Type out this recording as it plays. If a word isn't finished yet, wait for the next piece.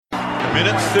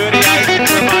Minute 38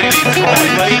 remaining.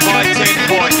 Lead by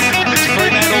 10 points. It's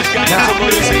Fremantle's game to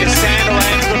lose here.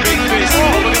 Sandilands the big fist.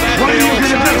 Look at that field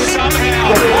chase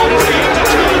somehow. Managed to get to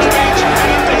Jones bench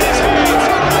into his hands.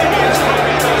 Maybe it's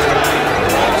Fremantle's game.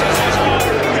 Rogers is on.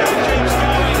 Hill keeps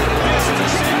going.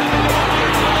 This to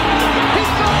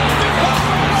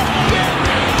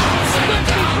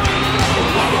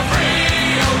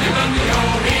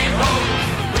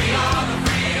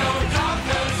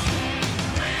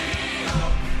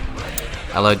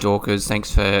Hello, Dorkers. Thanks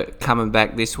for coming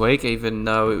back this week, even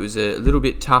though it was a little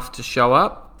bit tough to show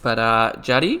up. But,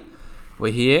 Juddy,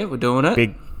 we're here. We're doing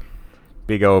it.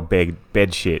 Big old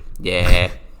bed shit. Yeah.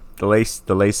 the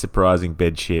least surprising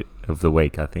bed shit of the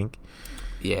week, I think.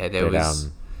 Yeah, there was...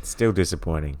 Still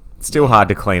disappointing. It's still hard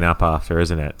to clean up after,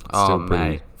 isn't it? It's still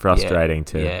pretty frustrating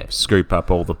to scoop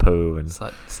up all the poo and...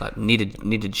 It's like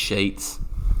knitted sheets,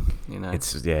 you know.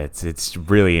 It's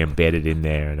really embedded in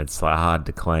there, and it's like hard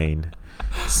to clean.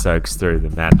 Soaks through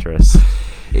the mattress.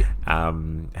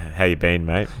 How you been,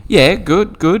 mate? Yeah,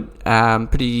 good.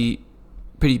 Pretty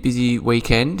busy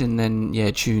weekend, and then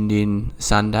tuned in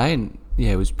Sunday, and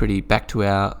it was pretty back to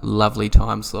our lovely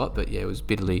time slot. But it was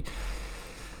bitterly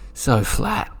so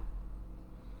flat.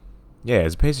 Yeah, it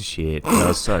was a piece of shit. It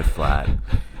was so flat.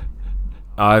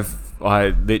 I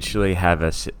literally have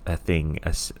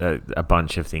a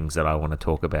bunch of things that I want to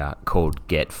talk about called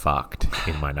 "Get Fucked"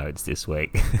 in my notes this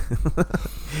week,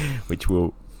 which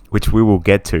we will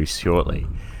get to shortly.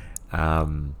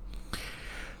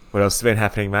 What else has been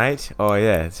happening, mate? Oh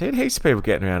yeah, seen heaps of people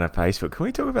getting around on Facebook. Can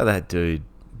we talk about that dude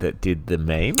that did the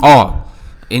meme? Oh,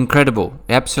 incredible!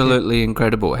 Absolutely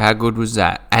incredible. How good was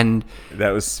that? And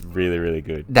that was really, really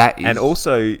good. And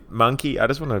also Monkey. I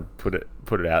just want to put it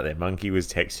out there. Monkey was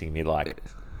texting me like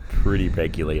pretty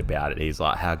regularly about it. He's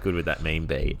like, "How good would that meme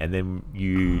be?" And then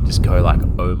you just go like,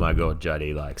 "Oh my god,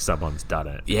 Juddy! Like someone's done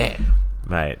it." Yeah,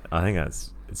 mate. I think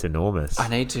it's enormous. I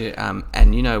need to.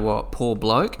 And you know what? Poor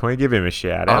bloke. Can we give him a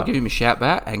shout out? I'll give him a shout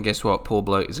back. And guess what? Poor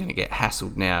bloke is going to get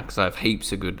hassled now because I have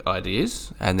heaps of good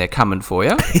ideas and they're coming for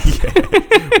you.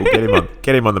 We'll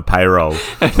get him on the payroll.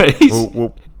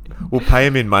 We'll pay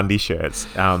him in Mundy shirts,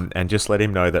 and just let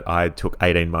him know that I took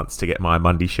 18 months to get my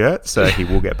Mundy shirt, so he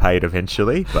will get paid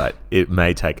eventually, but it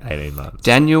may take 18 months.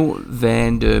 Daniel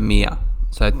Vandermeer.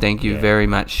 So thank you very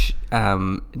much,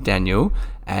 Daniel.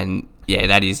 And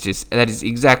that is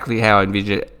exactly how I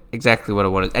envisioned it. Exactly what I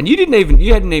wanted. And you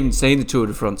hadn't even seen the Tour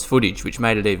de France footage, which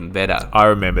made it even better. I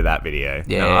remember that video.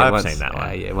 Yeah, I've seen that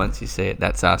one. Once you see it,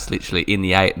 that's us literally in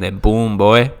the 8 and then boom,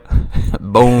 boy.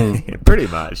 Boom. Yeah, pretty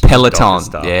much. Peloton.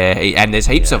 Yeah, and there's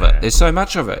heaps of it. There's so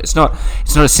much of it. It's not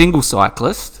a single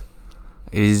cyclist.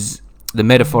 It is the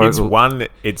metaphorical...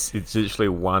 It's literally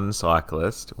one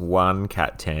cyclist, one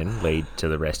Cat 10 lead to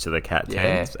the rest of the Cat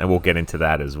 10s, and we'll get into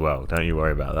that as well. Don't you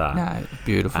worry about that. No,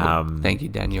 beautiful. Thank you,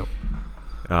 Daniel.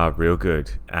 Oh, real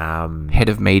good. Head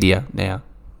of media now.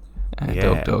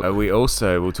 Dog. We'll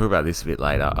talk about this a bit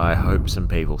later. I hope some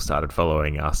people started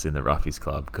following us in the Roughies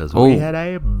Club because we had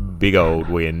a big old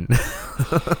win.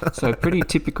 So pretty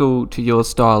typical to your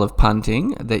style of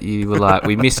punting that you were like,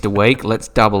 we missed a week, let's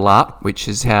double up, which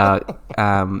is how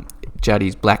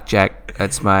Juddy's blackjack,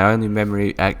 that's my only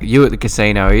memory. You at the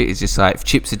casino is just like, if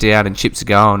chips are down and chips are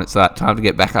going, it's like, time to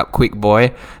get back up quick,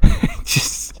 boy.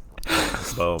 Just...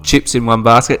 Boom. Chips in one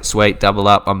basket, sweet, double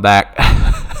up, I'm back.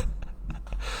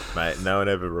 Mate, no one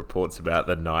ever reports about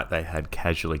the night they had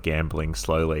casually gambling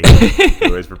slowly. They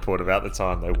always report about the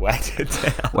time they whacked it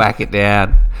down. Whack it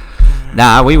down.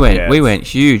 Nah, we went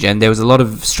huge, and there was a lot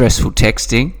of stressful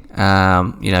texting.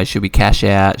 Should we cash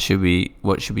out?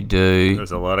 What should we do? There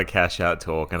was a lot of cash out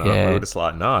talk, and we were just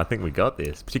like, no, I think we got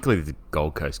this. Particularly the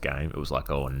Gold Coast game, it was like,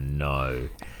 oh no.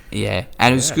 Yeah,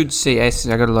 and it was good to see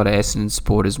Essendon. I got a lot of Essendon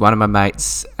supporters. One of my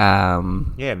mates...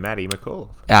 Matty McCall.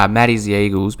 Matty's the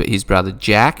Eagles, but his brother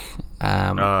Jack,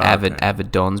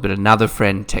 avid Dons. But another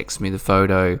friend texted me the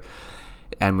photo,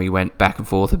 and we went back and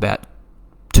forth about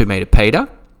 2 metre Peter.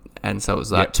 And so it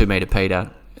was like 2 metre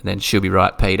Peter, and then she'll be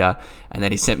right Peter. And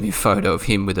then he sent me a photo of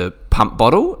him with a pump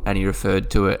bottle, and he referred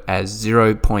to it as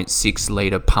 0.6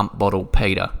 litre pump bottle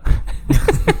Peter.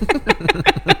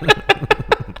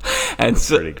 And that's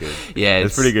pretty good. Yeah,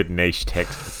 it's pretty good niche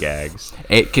text gags.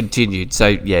 It continued.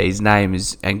 So his name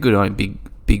is, and good on him,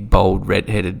 big bold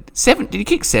red-headed 7. Did he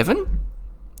kick 7?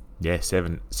 Yeah,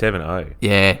 7-0.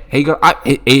 Yeah, he got.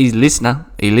 He's listener.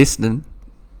 He listening.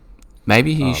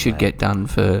 Maybe he should get done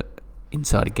for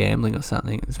insider gambling or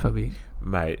something. It's probably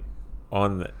mate.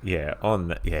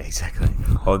 exactly.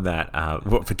 On that,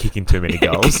 what for kicking too many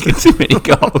goals? Too many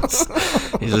goals.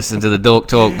 He's listening to the Dork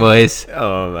Talk, boys.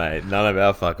 Oh mate, none of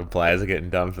our fucking players are getting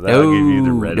done for that. I'll give you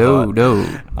the red hot.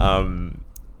 No.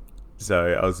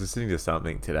 So I was listening to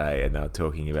something today, and they were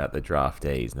talking about the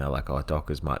draftees, and they're like, "Oh,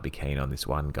 Dockers might be keen on this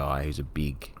one guy who's a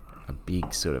big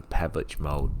sort of Pavlich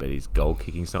mold, but his goal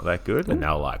kicking's not that good." And they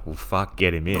were like, "Well, fuck,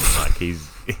 get him in. Like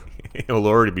he'll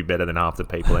already be better than half the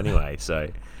people anyway." So,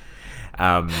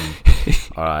 all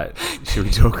right, should we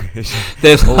talk?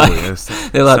 There's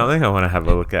something I want to have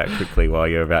a look at quickly while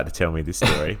you're about to tell me this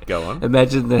story. Go on.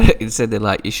 Imagine that instead they're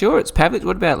like, "You sure it's Pavlich?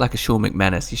 What about like a Sean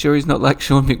McManus? You sure he's not like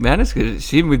Sean McManus? Because it's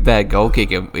him with bad goal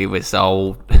kicking. We were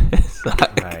sold."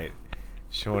 Mate,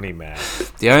 Shawnee man.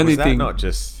 The only was thing, that not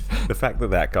just the fact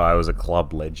that guy was a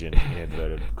club legend in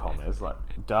inverted commas. Like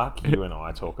Dark, you and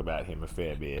I talk about him a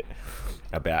fair bit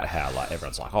about how like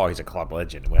everyone's like, "Oh, he's a club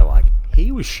legend," and we're like,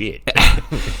 he was shit.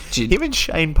 Him and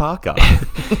Shane Parker.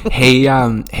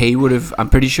 he would have. I'm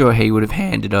pretty sure he would have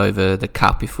handed over the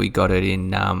cup if we got it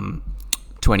in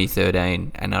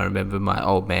 2013. And I remember my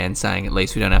old man saying, "At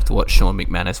least we don't have to watch Sean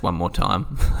McManus one more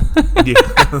time."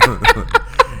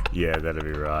 Yeah, that'd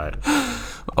be right.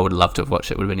 I would love to have watched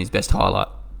it. It would have been his best highlight.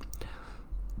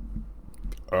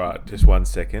 All right, just 1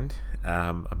 second.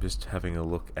 I'm just having a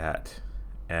look at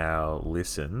our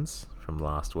listens from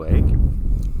last week.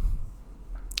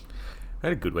 We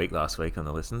had a good week last week on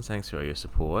the listens. Thanks for your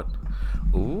support.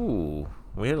 Ooh,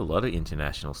 we had a lot of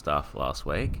international stuff last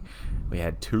week. We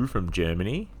had 2 from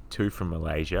Germany, 2 from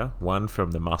Malaysia, 1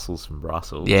 from the Muscles from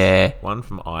Brussels, 1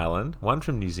 from Ireland, 1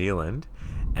 from New Zealand,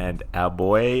 and our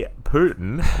boy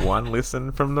Putin, 1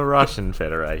 listen from the Russian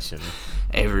Federation.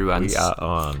 Everyone's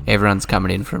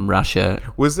coming in from Russia.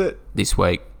 Was it this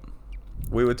week?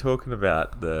 We were talking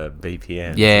about the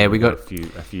VPN. Yeah, we got a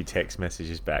few text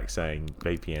messages back saying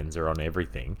VPNs are on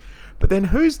everything. But then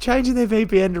who's changing their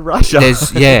VPN to Russia?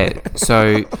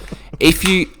 So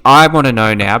I want to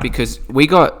know now, because we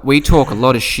talk a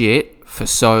lot of shit for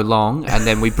so long, and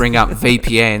then we bring up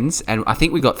VPNs, and I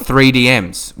think we got 3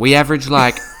 DMs. We average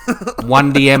like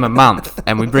 1 DM a month,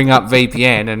 and we bring up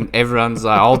VPN, and everyone's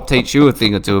like, "I'll teach you a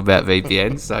thing or two about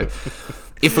VPNs." So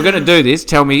if we're going to do this,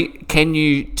 tell me, can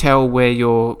you tell where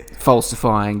you're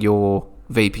falsifying your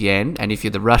VPN? And if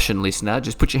you're the Russian listener,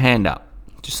 just put your hand up.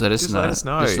 Just let us know. Just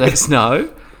let us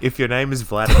know. If your name is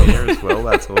Vladimir as well,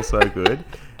 that's also good.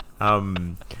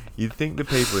 You'd think the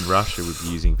people in Russia would be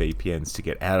using VPNs to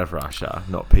get out of Russia,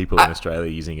 not people in Australia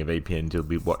using a VPN to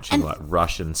be watching like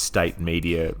Russian state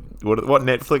media. What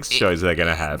Netflix shows are they going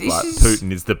to have? Like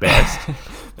Putin is the best.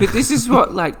 But this is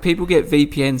what, like, people get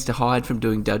VPNs to hide from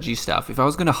doing dodgy stuff. If I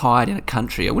was going to hide in a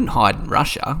country, I wouldn't hide in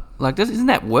Russia. Like, isn't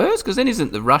that worse? Because then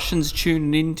isn't the Russians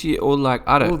tuning into you? Or like,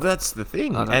 I don't. Well, that's the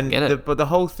thing. I don't get it. But the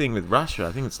whole thing with Russia,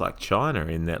 I think it's like China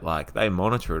in that, like, they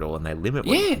monitor it all and they limit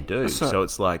what you can do. So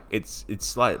it's like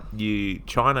like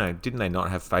China, didn't they not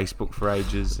have Facebook for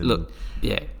ages? And look,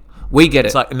 yeah. We get it.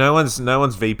 It's like no one's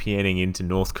VPNing into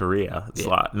North Korea. It's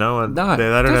like they don't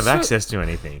have access to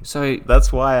anything. So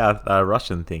that's why our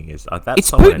Russian thing is that's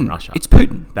someone Putin. In Russia. It's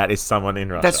Putin. That is someone in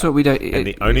Russia. That's what we don't. And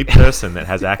the only person that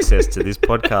has access to this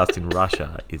podcast in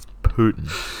Russia is Putin.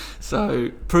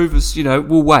 So prove us.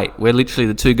 We'll wait. We're literally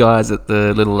the 2 guys at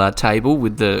the little table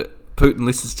with the Putin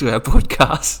listens to our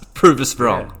podcast. Prove us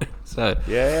wrong. Yeah. So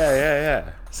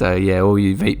yeah. So yeah, all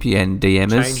you VPN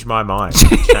DMers. Change my mind.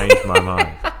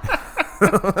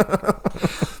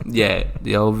 Yeah,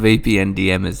 the old VPN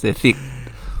DMers, they're thick.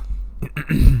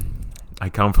 I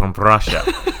come from Russia,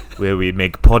 where we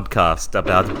make podcasts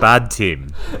about bad team.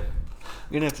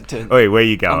 You're going to have to turn... Wait, where are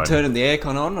you going? I'm turning the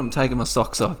aircon on. I'm taking my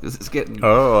socks off because it's getting...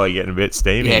 Oh, you're getting a bit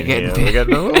steamy. Yeah, yeah.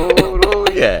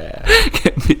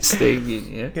 Getting a bit steamy in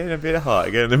here. Getting a bit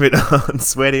hot. Getting a bit hot and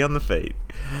sweaty on the feet.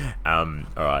 All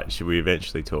right, should we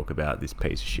eventually talk about this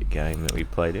piece of shit game that we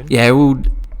played in? Yeah, we'll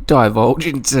divulge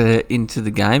into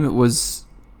the game. It was...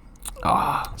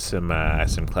 Some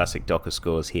classic Docker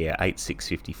scores here.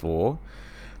 8-6-54.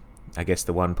 I guess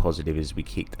the one positive is we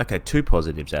kicked... Okay, 2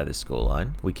 positives out of this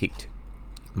scoreline. We kicked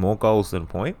more goals than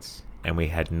points, and we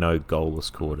had no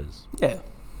goalless quarters. Yeah.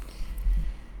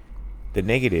 The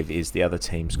negative is the other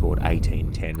team scored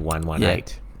 18-10,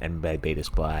 1-1-8, and they beat us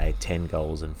by 10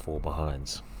 goals and 4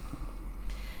 behinds,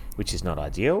 which is not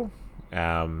ideal.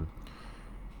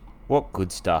 What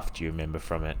good stuff do you remember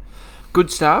from it?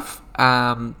 Good stuff.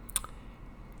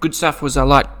 Good stuff was I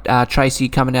liked Tracy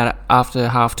coming out after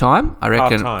half time. I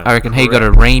reckon he got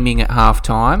a reaming at half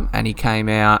time, and he came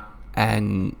out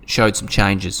and showed some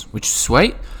changes, which is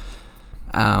sweet.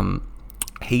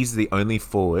 He's the only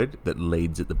forward that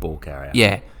leads at the ball carrier.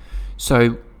 Yeah.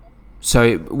 So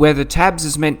So whether Tabs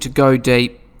is meant to go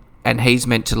deep and he's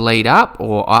meant to lead up,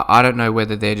 or I don't know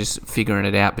whether they're just figuring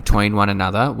it out between one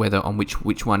another, whether on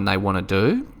which one they want to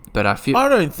do. But I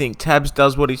don't think Tabs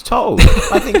does what he's told.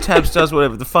 I think Tabs does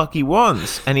whatever the fuck he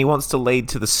wants, and he wants to lead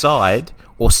to the side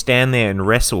or stand there and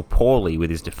wrestle poorly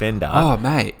with his defender. Oh,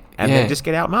 mate. And then just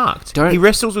get outmarked. He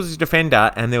wrestles with his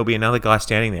defender, and there'll be another guy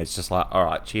standing there. It's just like, all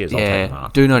right, cheers, I'll take the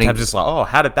mark. Tabs just like, oh,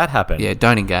 how did that happen? Yeah,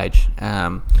 don't engage.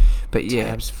 But yeah.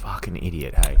 Tabs fucking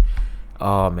idiot, hey.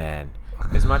 Oh, man.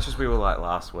 As much as we were like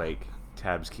last week,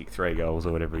 Tabs kicked 3 goals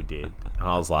or whatever he did.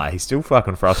 I was like, he's still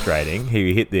fucking frustrating.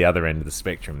 He hit the other end of the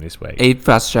spectrum this week. He's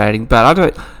frustrating, but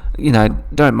I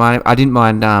don't mind. I didn't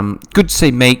mind. Good to see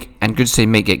Meek, and good to see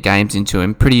Meek get games into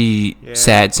him. Pretty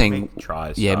sad seeing. Meek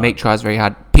tries. Meek tries very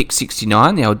hard. Pick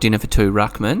 69, the old dinner for 2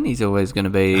 ruckman. He's always going to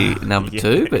be number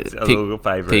 2, but a little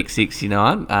favourite. Pick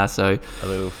 69. So a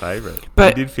little favourite.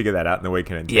 But he did figure that out in the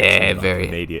weekend. And very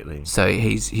immediately. So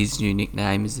his new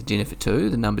nickname is the dinner for 2,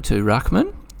 the number 2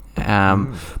 ruckman.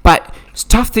 But it's a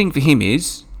tough thing for him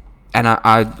is, and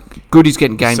good he's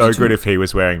getting games. So good if he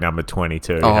was wearing number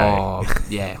 22. Oh,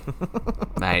 hey? Yeah,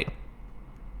 mate.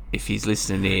 If he's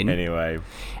listening in. Anyway,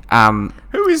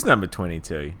 who is number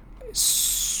 22?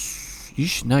 You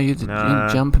should know. You're the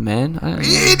jumper man.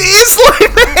 It is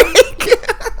like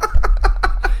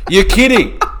You're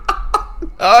kidding.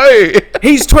 Oh,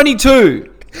 he's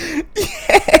 22. Yeah.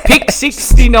 Pick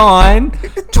 69,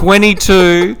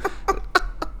 22.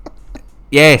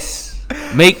 Yes,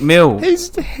 Meek Mill.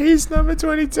 He's number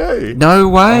 22. No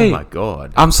way. Oh my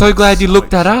god. I'm so glad you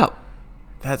looked that up.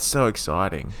 That's so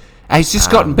exciting. He's just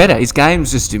gotten better. His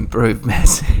game's just improved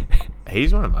massive.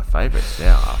 He's one of my favourites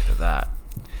now after that.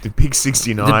 The big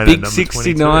 69 the big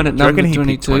 69 at number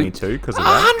 22. 22 because of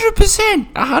that?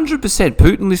 100%. 100%.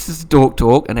 Putin listens to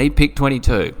talk and he picked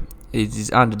 22. It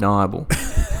is undeniable.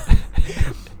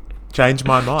 Changed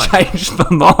my mind. Changed my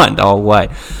mind. Oh, wait.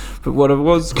 But what I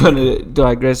was going to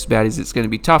digress about is it's going to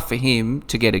be tough for him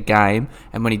to get a game.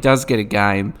 And when he does get a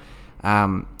game,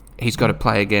 he's got to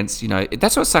play against,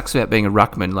 that's what sucks about being a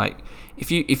ruckman. Like,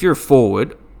 if you're a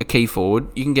forward, a key forward,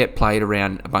 you can get played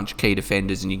around a bunch of key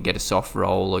defenders and you can get a soft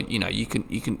role, or you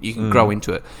can grow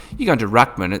into it. You go into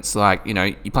ruckman, it's like you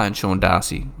play on Sean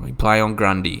Darcy, or you play on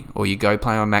Grundy, or you go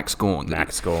play on Max Gawn.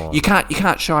 You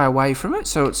can't shy away from it.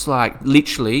 So it's like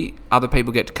literally other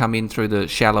people get to come in through the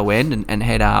shallow end and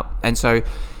head up, and so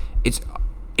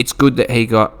it's good that he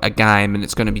got a game, and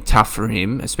it's going to be tough for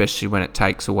him, especially when it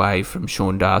takes away from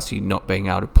Sean Darcy not being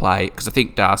able to play, because I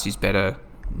think Darcy's better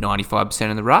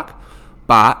 95% of the ruck.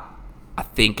 But I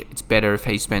think it's better if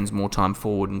he spends more time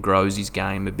forward and grows his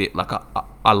game a bit. Like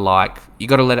I like, you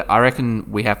got to let it. I reckon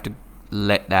we have to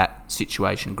let that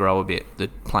situation grow a bit. The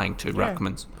playing 2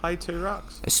 ruckmans, play 2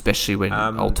 rucks, especially when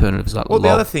alternatives like. Well, the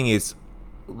other thing is,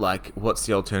 like, what's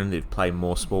the alternative? Play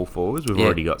more small forwards. We've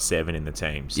already got 7 in the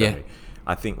team, so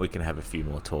I think we can have a few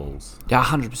more talls. Yeah,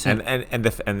 100%.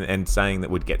 And saying that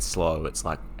would get slow. It's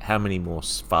like, how many more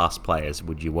fast players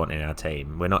would you want in our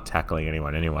team? We're not tackling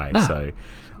anyone anyway, so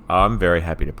I'm very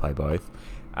happy to play both.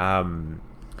 What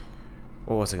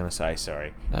was I going to say?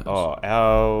 Sorry.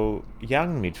 Our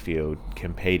young midfield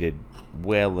competed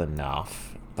well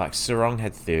enough. Like, Sarong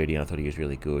had 30, and I thought he was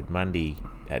really good. Mundy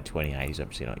had 28. He's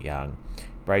obviously not young.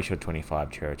 Brayshaw 25,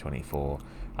 Chera 24.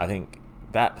 I think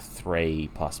that 3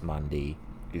 plus Mundy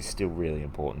is still really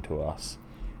important to us,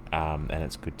 and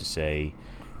it's good to see.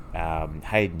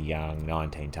 Hayden Young,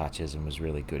 19 touches and was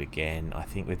really good again. I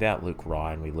think without Luke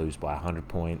Ryan, we lose by 100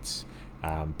 points.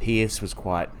 Pearce was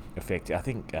quite effective. I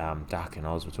think Duck and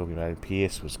Oz were talking about it.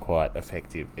 Pearce was quite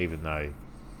effective, even though,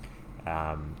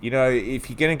 if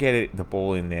you're going to get the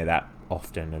ball in there that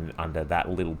often and under that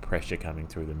little pressure coming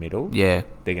through the middle, they're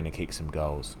going to kick some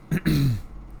goals.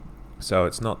 So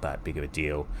it's not that big of a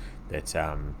deal that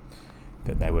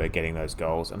they were getting those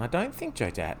goals. And I don't think Joe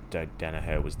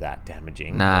Danaher was that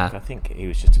damaging. Nah. I think he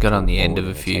was just got on the end of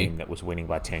a few team that was winning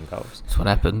by 10 goals. That's what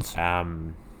happens.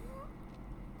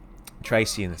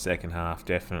 Tracy in the second half,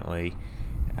 definitely.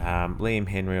 Liam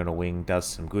Henry on a wing does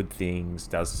some good things,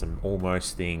 does some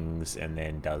almost things, and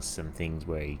then does some things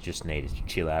where he just needed to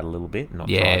chill out a little bit, not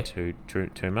try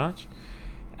too much.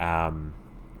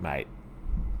 Mate,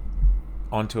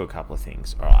 on to a couple of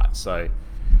things. All right, so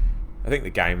I think the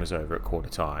game was over at quarter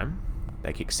time.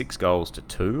 They kicked 6 goals to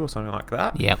 2 or something like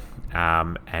that. Yep.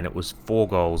 And it was 4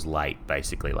 goals late,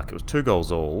 basically. Like, it was 2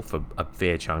 goals all for a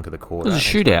fair chunk of the quarter. It was a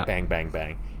shootout. Bang, bang,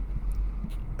 bang.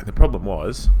 And the problem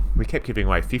was, we kept giving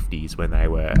away 50s when they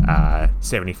were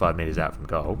 75 metres out from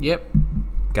goal. Yep.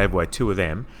 Gave away 2 of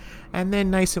them. And then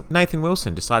Nathan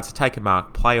Wilson decides to take a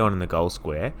mark, play on in the goal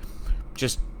square,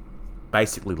 just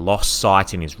basically lost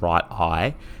sight in his right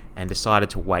eye and decided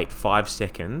to wait 5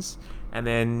 seconds and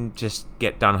then just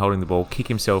get done holding the ball, kick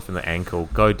himself in the ankle,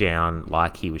 go down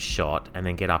like he was shot, and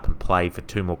then get up and play for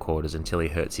 2 more quarters until he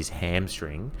hurts his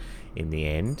hamstring in the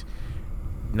end.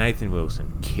 Nathan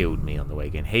Wilson killed me on the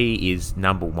weekend. He is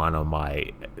number 1 on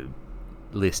my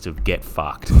list of get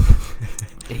fucked.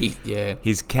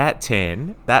 His Cat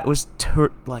 10, that was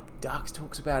Ducks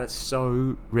talks about it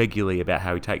so regularly about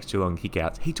how he takes too long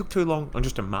kickouts. He took too long on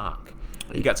just a mark.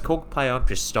 He gets called play on,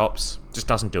 just stops, just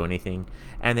doesn't do anything,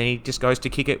 and then he just goes to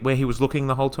kick it where he was looking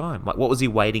the whole time. Like, what was he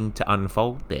waiting to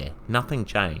unfold there? Nothing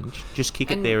changed. Just kick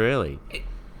it there early.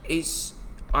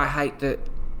 I hate that.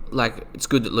 Like, it's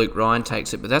good that Luke Ryan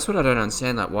takes it, but that's what I don't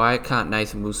understand. Like, why can't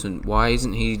Nathan Wilson? Why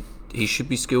isn't he? He should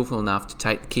be skillful enough to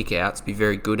take the kick-outs, be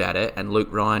very good at it, and Luke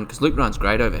Ryan, because Luke Ryan's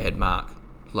great overhead mark.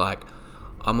 Like,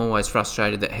 I'm always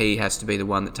frustrated that he has to be the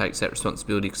one that takes that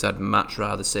responsibility, because I'd much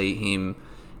rather see him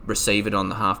receive it on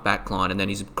the half-back line, and then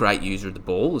he's a great user of the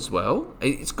ball as well.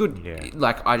 It's good. Yeah.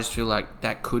 Like, I just feel like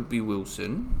that could be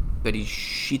Wilson, but he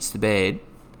shits the bed,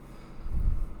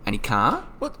 and he can't.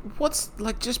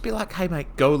 Just be like, hey, mate,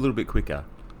 go a little bit quicker.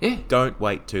 Yeah. Don't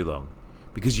wait too long,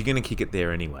 because you're going to kick it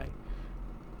there anyway.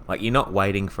 Like, you're not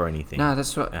waiting for anything. No,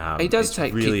 that's what he does. It's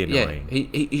take really annoying.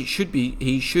 Yeah, he should be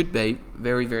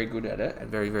very, very good at it and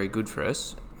very, very good for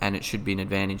us, and it should be an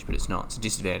advantage, but it's not. It's a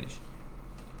disadvantage.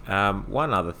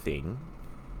 One other thing,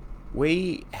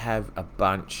 we have a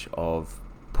bunch of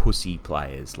pussy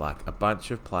players, like a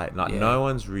bunch of players. Like, no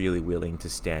one's really willing to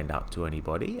stand up to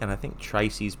anybody, and I think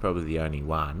Tracy's probably the only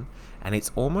one. And it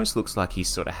almost looks like he's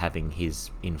sort of having his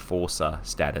enforcer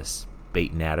status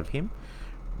beaten out of him.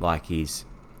 Like, he's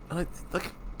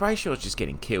like Brayshaw's just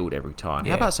getting killed every time.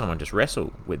 Yeah. How about someone just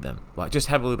wrestle with them? Like, just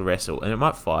have a little wrestle, and it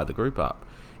might fire the group up.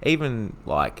 Even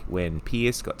like when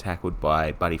Pierce got tackled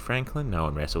by Buddy Franklin, no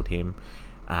one wrestled him.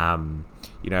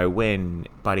 When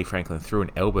Buddy Franklin threw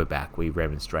an elbow back, we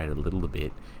remonstrated a little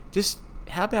bit. Just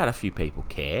how about a few people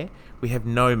care? We have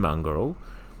no mongrel.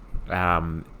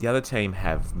 The other team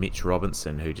have Mitch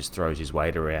Robinson, who just throws his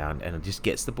weight around and it just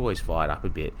gets the boys fired up a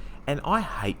bit. And I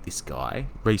hate this guy,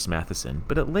 Reece Matheson,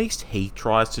 but at least he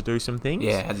tries to do some things.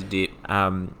 Yeah, has a dip.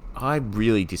 I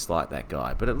really dislike that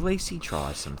guy, but at least he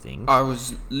tries some things. I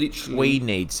was literally... We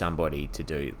need somebody to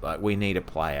do... we need a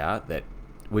player that...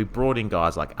 We brought in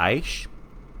guys like Aish,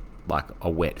 like a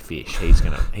wet fish. He's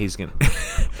gonna...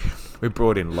 We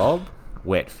brought in Lob,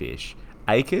 wet fish.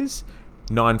 Akers,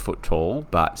 9 foot tall,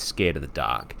 but scared of the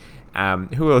dark.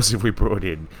 Who else have we brought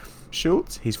in?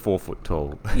 Schultz, he's 4 foot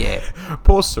tall. Yeah.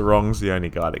 Paul Sarong's the only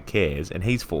guy that cares, and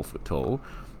he's 4 foot tall.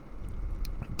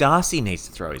 Darcy needs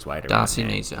to throw his weight around. Darcy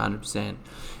needs 100%.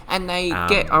 And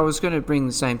I was going to bring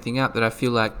the same thing up, that I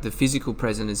feel like the physical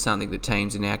presence is something that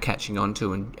teams are now catching on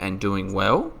to and doing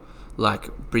well.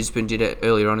 Like Brisbane did it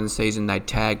earlier on in the season. They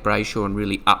tagged Brayshaw and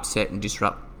really upset and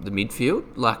disrupt the midfield.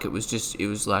 Like, it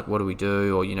was like, what do we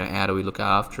do? Or, how do we look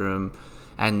after him?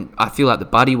 And I feel like the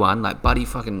Buddy one, like Buddy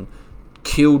fucking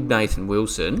killed Nathan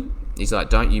Wilson. He's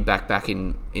like, don't you back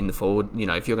in the forward.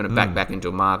 If you're going to back into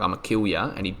a mark, I'm going to kill you.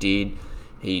 And he did.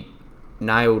 He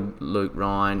nailed Luke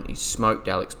Ryan. He smoked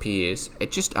Alex Pearce.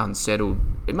 It just unsettled.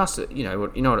 It must, you know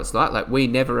what it's like. Like, we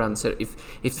never unsettle. If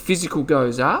the physical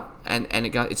goes up and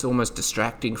it's almost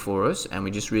distracting for us, and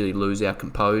we just really lose our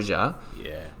composure.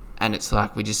 Yeah. And it's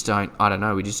like we just don't. I don't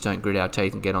know. We just don't grit our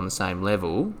teeth and get on the same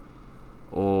level.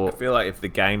 Or I feel like if the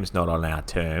game's not on our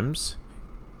terms,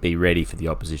 be ready for the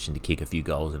opposition to kick a few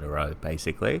goals in a row.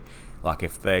 Basically. Like,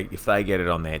 if they get it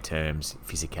on their terms,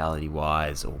 physicality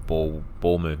wise or ball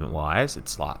movement wise,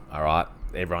 it's like, all right,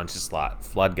 everyone's just like,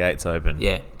 floodgates open.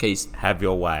 Yeah, keys. Have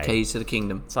your way. Keys to the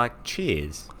kingdom. It's like,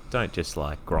 cheers. Don't just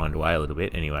like grind away a little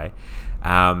bit. Anyway,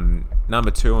 number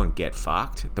 2 on get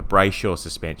fucked, the Brayshaw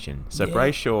suspension. So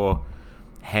Brayshaw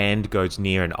hand goes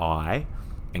near an eye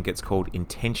and gets called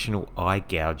intentional eye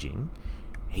gouging.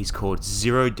 He's called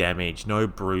 0 damage, no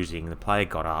bruising. The player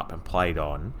got up and played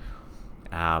on.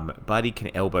 Buddy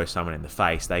can elbow someone in the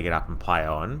face, they get up and play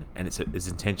on, and it's as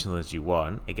intentional as you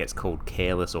want. It gets called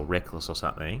careless or reckless or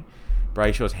something.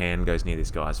 Brayshaw's hand goes near this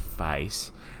guy's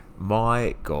face.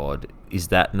 My God, is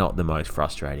that not the most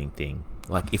frustrating thing?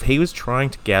 Like, if he was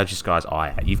trying to gouge this guy's eye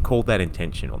out, you've called that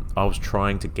intentional. I was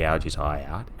trying to gouge his eye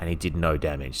out, and he did no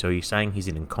damage. So are you saying he's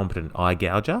an incompetent eye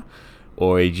gouger?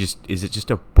 Or is it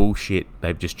just a bullshit,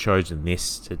 they've just chosen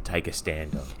this to take a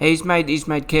stand on? He's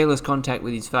made careless contact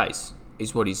with his face.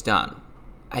 Is what he's done,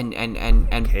 and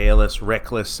careless,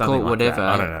 reckless, something like whatever. That.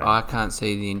 I don't know. I can't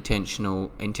see the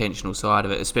intentional side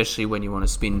of it, especially when you want to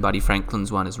spin Buddy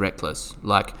Franklin's one as reckless.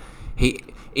 Like,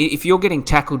 If you're getting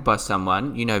tackled by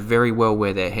someone, you know very well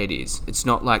where their head is. It's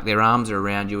not like their arms are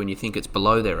around you and you think it's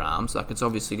below their arms. Like, it's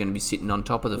obviously going to be sitting on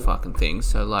top of the fucking thing.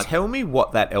 So, like... Tell me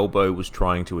what that elbow was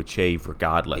trying to achieve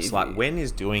regardless. Like, when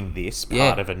is doing this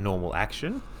part of a normal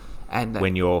action? And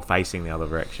when you're facing the other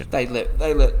direction, they let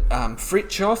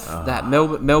Fritsch off. That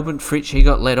Melbourne Fritsch, he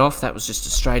got let off. That was just a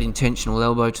straight intentional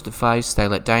elbow to the face. They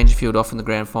let Dangerfield off in the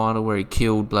grand final where he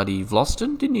killed bloody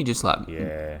Vlosten, didn't he? Just like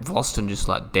Vlosten, just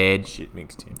like dead. Shit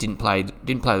mixed him. Didn't play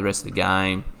the rest of the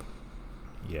game.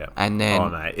 Yeah. And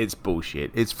then mate, it's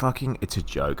bullshit. It's a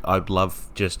joke. I'd love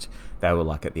they were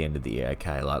like at the end of the year,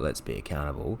 okay, like let's be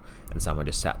accountable. And someone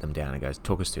just sat them down and goes,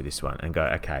 talk us through this one. And go,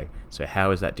 okay, so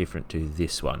how is that different to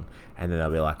this one? And then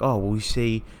they'll be like, oh, well, you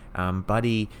see,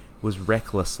 Buddy was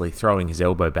recklessly throwing his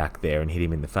elbow back there and hit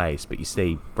him in the face. But you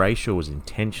see, Brayshaw was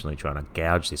intentionally trying to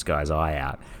gouge this guy's eye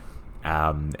out.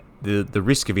 The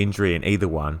risk of injury in either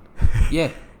one. Yeah.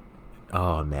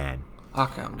 Oh, man. I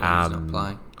can't believe he's not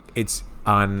playing. It's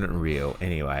unreal.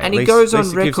 Anyway, and he goes on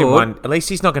record. At least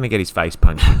he's not going to get his face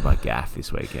punched in by Gaff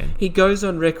this weekend. He goes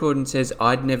on record and says,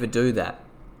 "I'd never do that,"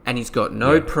 and he's got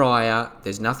no prior.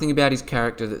 There's nothing about his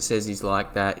character that says he's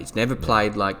like that. He's never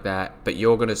played like that. But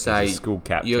you're going to say, school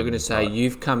captain, you're going to say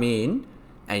you've come in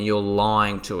and you're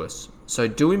lying to us. So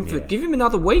give him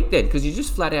another week then, because you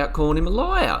just flat out calling him a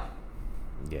liar.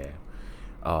 Yeah.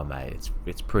 Oh mate,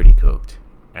 it's pretty cooked.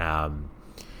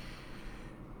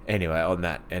 Anyway, on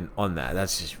that,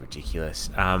 that's just ridiculous.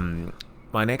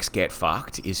 My next get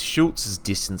fucked is Schultz's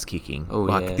distance kicking. Oh,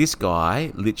 this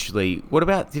guy literally. What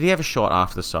about? Did he have a shot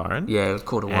after the siren? Yeah, it was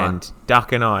quarter one. And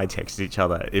Duck and I texted each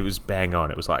other. It was bang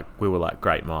on. It was like we were like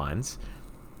great minds.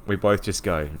 We both just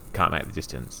go, can't make the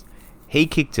distance. He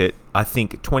kicked it, I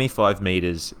think, 25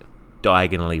 meters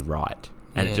diagonally right,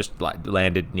 and it just like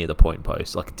landed near the point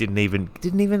post. Like it didn't even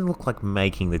look like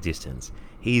making the distance.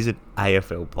 He's an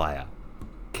AFL player.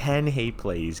 Can he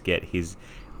please get his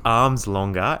arms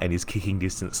longer and his kicking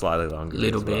distance slightly longer?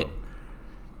 Little bit.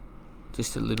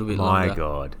 Just a little bit longer. My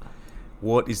God.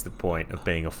 What is the point of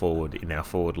being a forward in our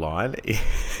forward line?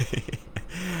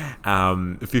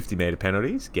 50-metre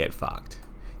penalties, get fucked.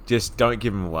 Just don't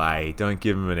give them away. Don't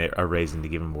give them a reason to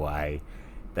give them away.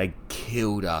 They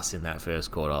killed us in that first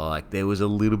quarter. Like, there was a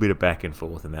little bit of back and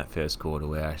forth in that first quarter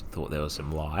where I thought there was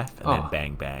some life, and then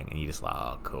bang, bang, and you're just like,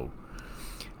 oh, cool.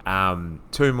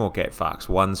 Two more get fucks.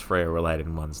 One's Freo related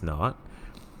and one's not.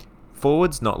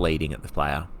 Forwards not leading at the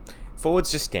player.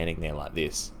 Forwards just standing there like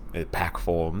this. The pack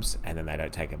forms and then they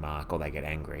don't take a mark or they get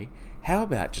angry. How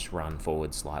about just run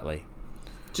forward slightly?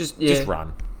 Just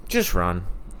run. Just run.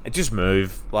 Just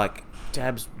move. Like,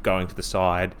 Tab's going to the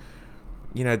side.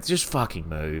 You know, just fucking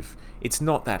move. It's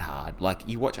not that hard. Like,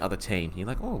 you watch other teams, you're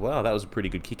like, oh, wow, that was a pretty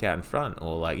good kick out in front.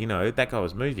 Or, like, you know, that guy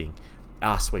was moving.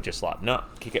 Us, we're just like, no,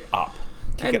 kick it up.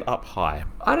 Kick it up high.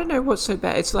 I don't know what's so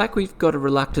bad. It's like we've got a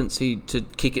reluctancy to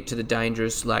kick it to the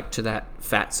dangerous, like to that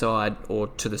fat side or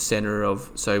to the centre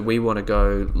of... So we want to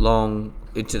go long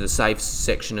into the safe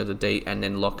section of the D and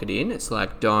then lock it in. It's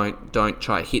like, don't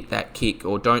try to hit that kick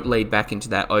or don't lead back into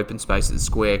that open space of the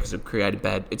square because it'll create a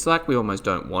bad... It's like we almost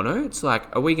don't want to. It's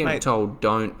like, are we getting told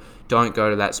don't go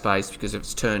to that space because if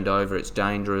it's turned over, it's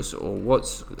dangerous or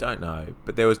what's... I don't know.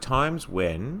 But there was times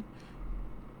when...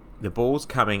 The ball's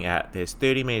coming at... There's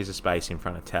 30 metres of space in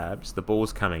front of Tabs. The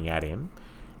ball's coming at him.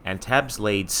 And Tabs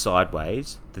leads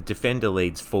sideways. The defender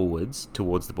leads forwards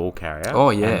towards the ball carrier.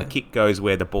 Oh, yeah. And the kick goes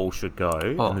where the ball should go.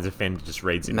 And the defender just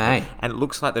reads it. Mate. And it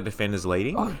looks like the defender's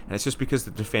leading. And it's just because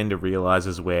the defender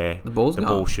realises where the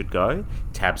ball should go.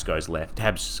 Tabs goes left.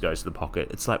 Tabs just goes to the pocket.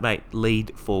 It's like, mate,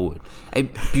 lead forward. A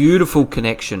beautiful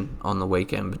connection on the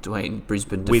weekend between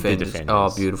Brisbane defenders. With the defenders.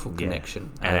 Oh, beautiful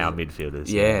connection. And our midfielders.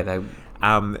 Yeah, they...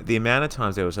 The amount of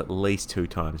times, there was at least 2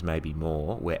 times, maybe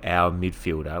more, where our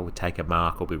midfielder would take a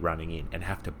mark or be running in and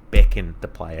have to beckon the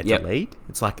player to lead.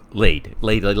 It's like, lead.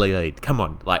 Come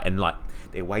on. Like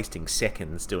they're wasting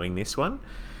seconds doing this one.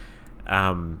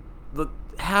 Why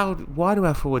do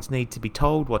our forwards need to be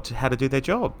told how to do their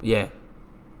job? Yeah.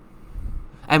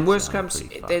 And worst comes,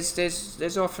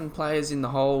 there's often players in the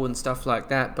hole and stuff like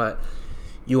that, but...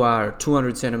 You are a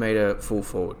 200 centimetre full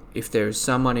forward. If there is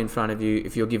someone in front of you,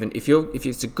 if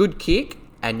it's a good kick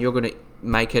and you're going to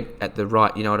make it at the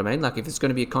right, you know what I mean? Like if it's going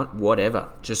to be whatever,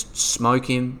 just smoke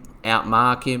him,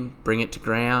 outmark him, bring it to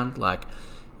ground, like,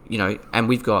 you know. And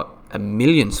we've got a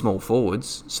million small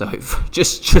forwards, so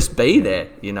just be there,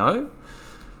 you know.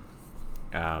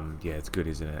 Yeah, it's good,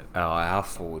 isn't it? Our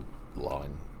forward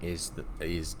line is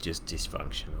just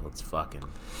dysfunctional. It's fucking...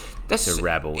 That's It's a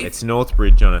rabble. It's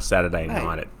Northbridge on a Saturday Mate.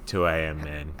 night at 2 a.m,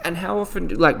 man. And how often,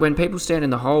 like when people stand in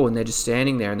the hole and they're just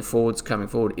standing there and the forward's coming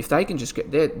forward, if they can just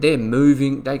get, they're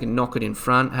moving, they can knock it in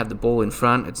front, have the ball in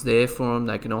front, it's there for them,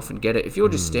 they can often get it. If you're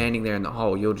just standing there in the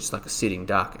hole, you're just like a sitting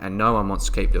duck, and no one wants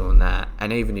to keep doing that.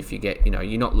 And even if you get,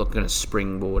 you're not looking to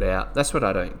springboard out. That's what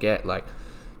I don't get. Like,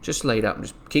 just lead up and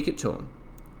just kick it to them.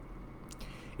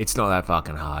 It's not that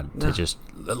fucking hard to just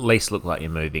at least look like you're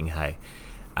moving, hey.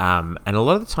 And a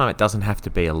lot of the time it doesn't have to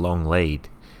be a long lead.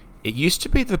 It used to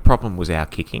be the problem was our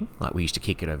kicking. Like, we used to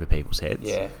kick it over people's heads.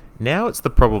 Yeah. Now it's the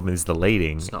problem is the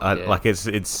leading. It's not- yeah. Like,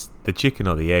 it's the chicken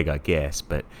or the egg, I guess.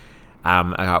 But I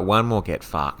got one more get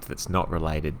fucked that's not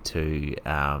related to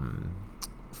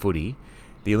footy.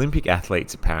 The Olympic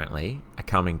athletes apparently are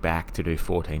coming back to do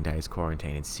 14 days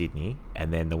quarantine in Sydney,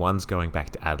 and then the ones going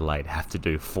back to Adelaide have to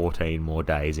do 14 more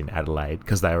days in Adelaide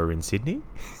because they were in Sydney.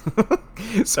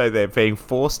 So they're being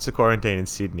forced to quarantine in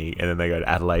Sydney, and then they go to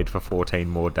Adelaide for 14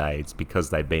 more days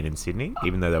because they've been in Sydney,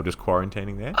 even though they were just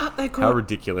quarantining there. How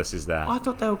ridiculous is that? I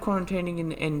thought they were quarantining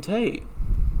in NT.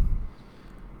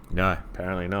 No,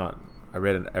 apparently not. I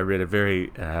read a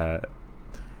very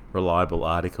reliable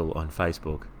article on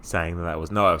Facebook saying that was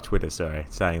Twitter, sorry,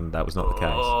 saying that was not the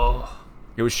case. Oh.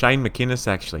 It was Shane McInnes,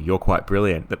 actually. You're Quite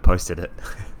Brilliant that posted it.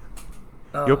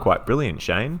 You're quite brilliant,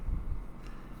 Shane.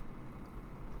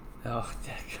 Oh,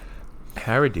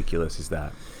 How ridiculous is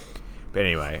that? But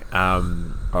anyway, all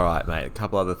right, mate. A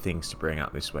couple other things to bring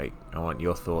up this week. I want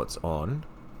your thoughts on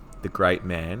the great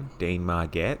man Dean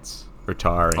Margetts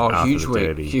retiring after huge the week,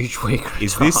 Derby. huge week.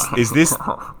 Is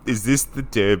this the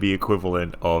Derby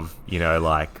equivalent of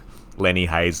like Lenny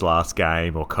Hayes' last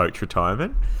game or coach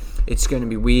retirement? It's going to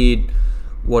be weird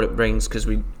what it brings, because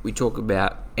we talk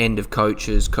about end of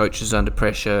coaches under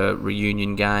pressure,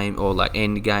 reunion game, or like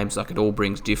end games. Like, it all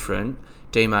brings different.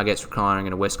 Dean Margetts retiring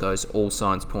in a West Coast, all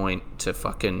signs point to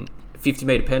fucking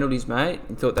 50-metre penalties, mate.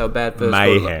 You thought they were bad first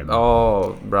Mayhem. quarter.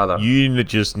 Oh, brother. You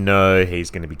just know he's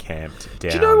going to be camped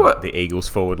down you know what? the Eagles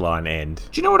forward line end.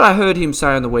 Do you know what I heard him say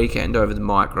on the weekend over the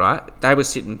mic, right? They were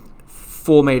sitting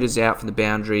 4 metres out from the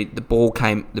boundary. The ball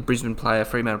came, the Brisbane player,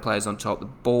 Fremantle player's on top. The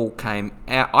ball came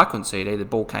out. I couldn't see it either. The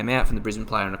ball came out from the Brisbane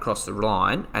player and across the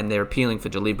line, and they're appealing for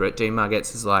deliberate. Dean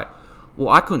Margetts is like, well,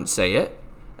 I couldn't see it.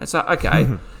 It's like, okay,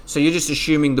 so you're just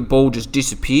assuming the ball just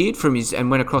disappeared from his and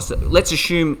went across the... Let's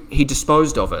assume he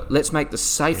disposed of it. Let's make the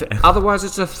safer... Otherwise,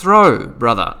 it's a throw,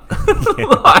 brother.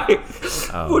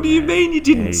 What do you mean you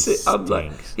didn't see... I'm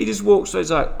like, he just walks, so he's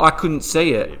like, I couldn't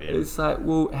see it. It's like,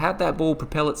 well, how'd that ball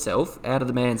propel itself out of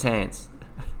the man's hands?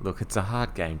 Look, it's a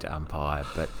hard game to umpire,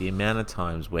 but the amount of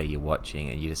times where you're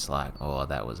watching and you're just like, oh,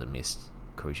 that was a missed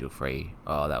crucial free.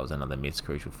 Oh, that was another missed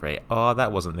crucial free. Oh,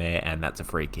 that wasn't there, and that's a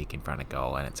free kick in front of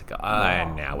goal, and it's a goal.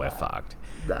 And now we're fucked.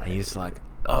 And you're just like,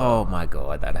 oh my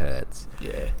God, that hurts.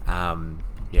 Yeah.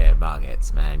 Yeah,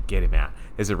 Margetts, man, get him out.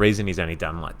 There's a reason he's only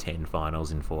done like 10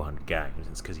 finals in 400 games.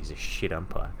 It's because he's a shit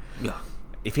umpire. Yeah.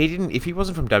 If he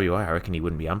wasn't from WA, I reckon he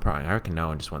wouldn't be umpiring. I reckon no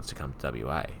one just wants to come to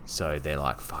WA. So they're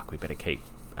like, fuck, we better keep,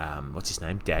 what's his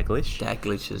name? Daglish?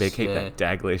 Daglish is, better keep that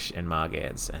Daglish and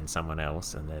Margetts and someone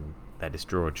else, and then they just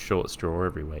draw a short straw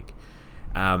every week.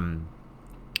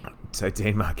 So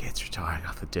Dean Margetts retiring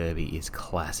after the Derby is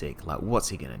classic. Like, what's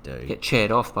he going to do? Get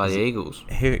chaired off by the Eagles.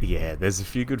 Yeah, there's a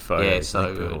few good photos. Yeah, so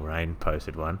Nick good. Rain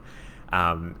posted one.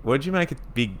 What did you make a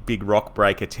big rock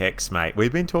breaker Tex, mate?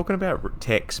 We've been talking about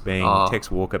Tex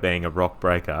Walker being a rock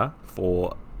breaker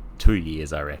for 2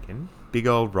 years, I reckon. Big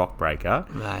old rock breaker.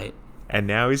 Mate. And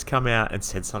now he's come out and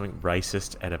said something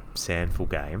racist at a Sandful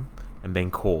game and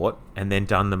been caught, and then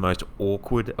done the most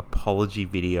awkward apology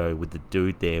video with the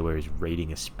dude there where he's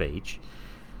reading a speech.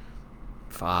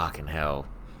 Fucking hell.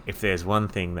 If there's one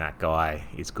thing that guy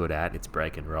is good at, it's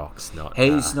breaking rocks.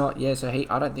 He's not. Yeah, so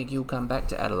I don't think he'll come back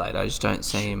to Adelaide. I just don't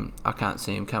see him. I can't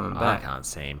see him coming back. I can't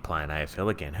see him playing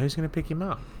AFL again. Who's going to pick him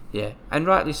up? Yeah, and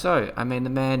rightly so. I mean, the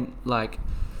man, like,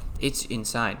 it's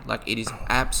insane. Like, it is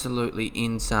absolutely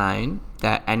insane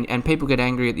that, and people get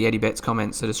angry at the Eddie Betts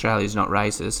comments that Australia's not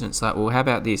racist, and it's like, well, how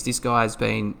about this? This guy's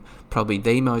been probably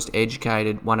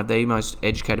one of the most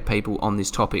educated people on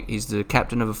this topic. He's the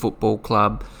captain of a football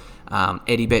club.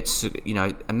 Eddie Betts,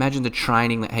 imagine the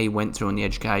training that he went through and the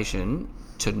education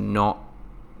to not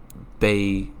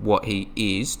be what he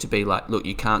is, to be like, look,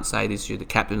 you can't say this, you're the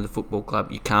captain of the football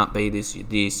club, you can't be this, you're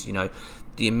this,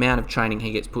 the amount of training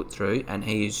he gets put through, and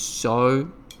he is so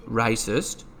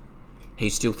racist, he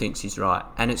still thinks he's right.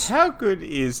 And it's how good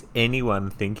is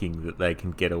anyone thinking that they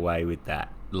can get away with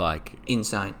that? Like,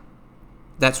 insane.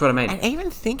 That's what I mean. And even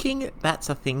thinking that's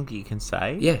a thing you can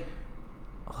say. Yeah.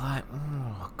 Like,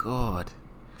 oh God.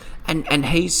 And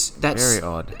that's very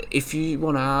odd. If you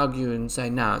want to argue and say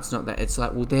no, it's not that. It's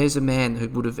like, well, there's a man who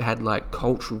would have had like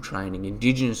cultural training,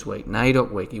 Indigenous Week,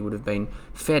 NAIDOC Week. He would have been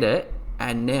fed it,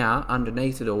 and now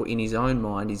underneath it all, in his own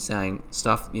mind, he's saying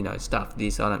stuff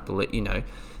this. I don't believe.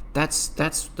 That's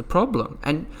the problem.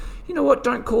 And you know what?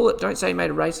 Don't say he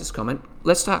made a racist comment.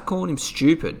 Let's start calling him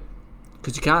stupid,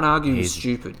 because you can't argue he's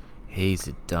stupid. He's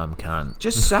a dumb cunt.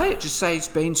 Just say it. Just say he's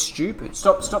been stupid.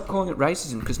 Stop calling it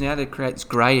racism, because now they create this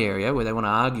grey area where they want to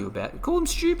argue about it. Call him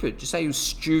stupid. Just say he was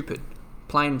stupid.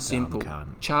 Plain and simple.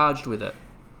 Charged with it.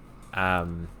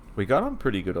 We got on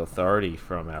pretty good authority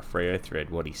from our Freo thread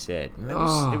what he said. And it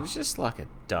was just like a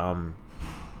dumb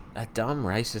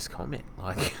racist comment.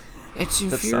 Like, it's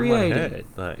infuriating.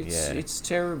 Like, it's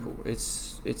terrible.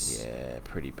 It's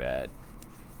pretty bad.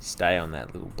 Stay on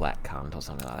that little black cunt or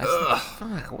something like that.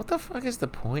 Fuck, what the fuck is the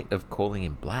point of calling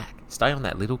him black? Stay on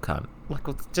that little cunt. Like,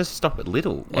 just stop at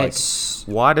little. Like,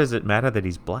 why does it matter that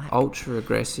he's black? Ultra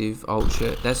aggressive,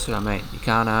 that's what I mean. You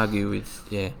can't argue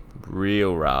with,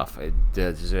 Real rough. It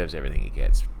deserves everything he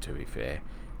gets, to be fair.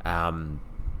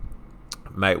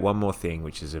 Mate, one more thing,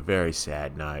 which is a very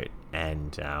sad note,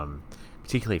 and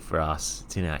particularly for us,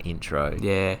 it's in our intro.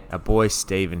 Yeah. Our boy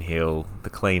Stephen Hill, the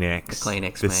Kleenex. The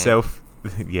Kleenex man.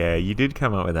 Yeah, you did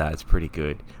come up with that. It's pretty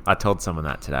good. I told someone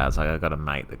that today. I was like, I got a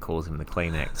mate that calls him the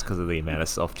Kleenex because of the amount of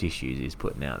soft tissues he's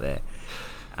putting out there.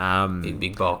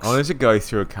 Big box. I wanted to go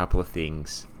through a couple of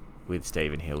things with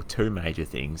Stephen Hill. Two major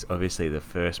things. Obviously, the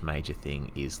first major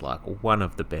thing is like one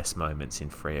of the best moments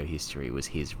in Freo history was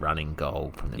his running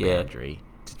goal from the boundary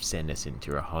to send us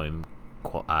into a home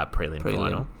prelim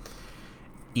final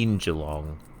in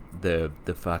Geelong. The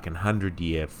fucking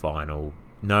 100-year final.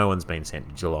 No one's been sent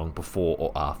to Geelong before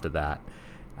or after that.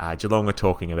 Geelong are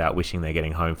talking about wishing they're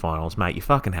getting home finals. Mate, you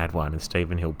fucking had one, and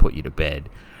Stephen Hill put you to bed.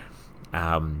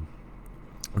 That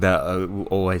will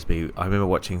always be... I remember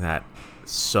watching that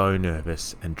so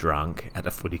nervous and drunk at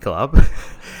a footy club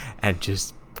and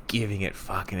just giving it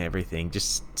fucking everything.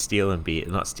 Just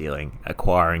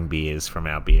acquiring beers from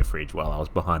our beer fridge while I was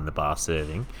behind the bar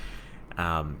serving.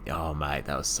 Mate,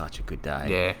 that was such a good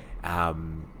day. Yeah.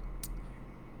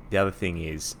 The other thing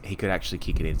is he could actually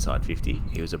kick it inside 50.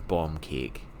 It was a bomb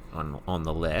kick on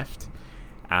the left.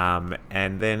 And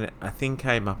then I think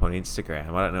came up on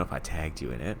Instagram. I don't know if I tagged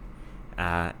you in it.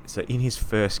 So in his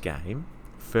first game,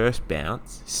 first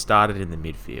bounce, started in the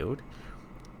midfield.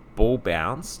 Ball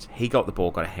bounced. He got the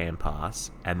ball, got a hand pass,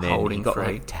 and then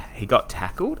he got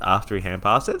tackled after he hand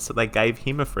passed it. So they gave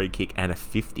him a free kick and a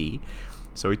 50.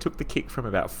 So he took the kick from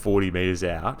about 40 metres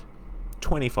out,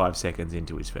 25 seconds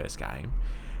into his first game.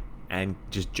 And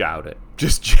just jailed it.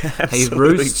 He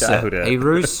roosted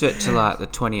it to like the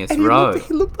 20th row.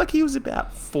 He looked like he was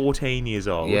about 14 years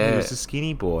old. Yeah. He was a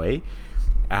skinny boy.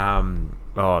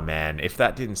 Oh man, if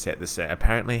that didn't set the set,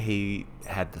 apparently he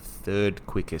had the third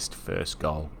quickest first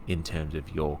goal in terms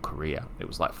of your career. It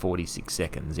was like 46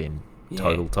 seconds in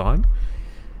total time.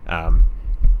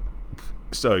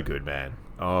 So good, man.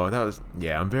 Oh, that was...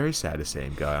 Yeah, I'm very sad to see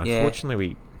him go. Unfortunately,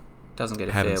 we doesn't get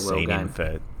a haven't farewell seen game. him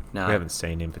for... No. We haven't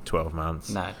seen him for 12 months.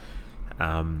 No.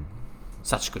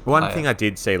 Such a good One player. thing I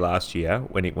did see last year,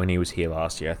 when he was here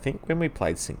last year, I think when we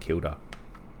played St Kilda,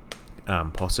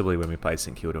 possibly when we played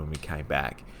St Kilda when we came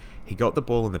back, he got the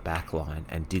ball in the back line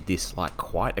and did this like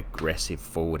quite aggressive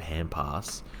forward hand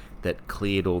pass that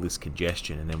cleared all this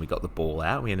congestion, and then we got the ball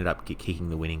out. We ended up kicking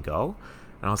the winning goal.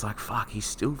 And I was like, fuck, he's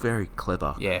still very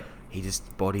clever. Yeah. He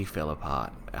just body fell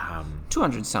apart.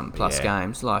 200-something plus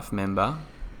games, life member.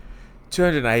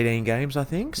 218 games, I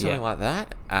think, something like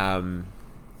that.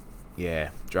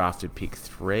 Drafted pick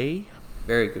 3.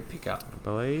 Very good pickup, I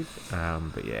believe.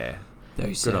 But yeah,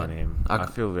 very sad. Good on him. I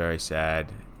feel very sad.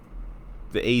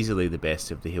 Easily the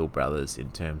best of the Hill brothers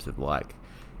in terms of like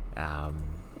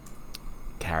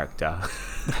character.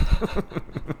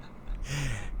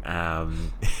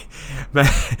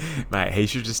 Mate, he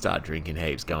should just start drinking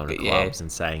heaps, going to clubs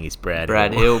and saying he's Brad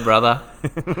Hill, brother.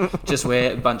 Just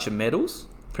wear a bunch of medals.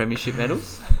 Premiership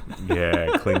medals.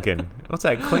 Yeah, clinking. What's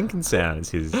that clinking sound?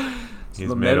 It's his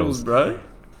medals, bro.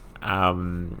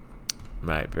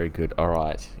 Mate, very good. All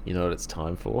right, you know what it's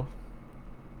time for?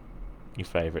 Your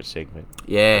favourite segment.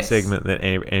 Yes. A segment that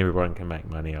everyone can make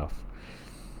money off.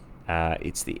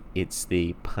 It's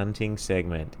the punting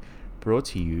segment, brought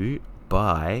to you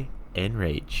by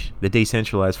Enreach, the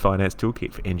decentralised finance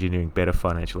toolkit for engineering better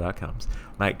financial outcomes.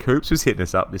 Mate, Coops was hitting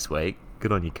us up this week.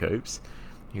 Good on you, Coops.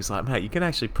 He was like, mate, you can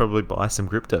actually probably buy some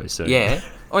crypto soon. Yeah.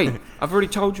 Oi, I've already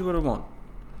told you what I want.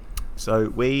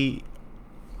 So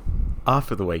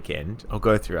after the weekend, I'll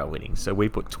go through our winnings. So we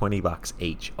put $20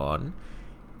 each on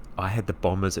I had the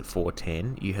Bombers at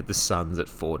 $4.10. You had the Suns at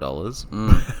 $4.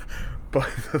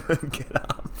 Both of them get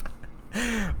up.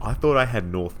 I thought I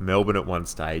had North Melbourne at one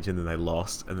stage, and then they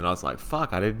lost, and then I was like,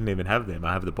 "Fuck! I didn't even have them.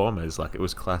 I have the Bombers." Like, it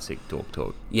was classic Dork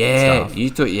Talk. Yeah, stuff. you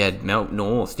thought you had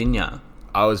North, didn't you?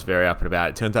 I was very up and about.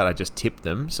 It turns out I just tipped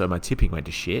them, so my tipping went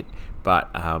to shit. But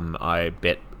I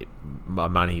bet my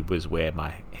money was where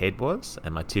my head was,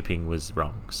 and my tipping was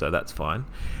wrong, so that's fine.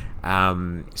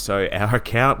 So our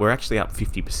account, we're actually up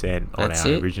 50% on That's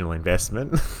our it? original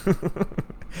investment.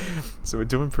 So we're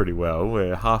doing pretty well.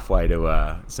 We're halfway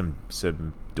to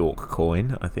some Dork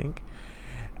coin, I think.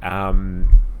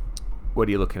 What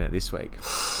are you looking at this week?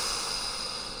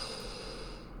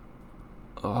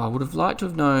 Oh, I would have liked to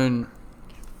have known.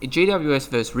 GWS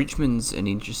versus Richmond's an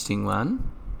interesting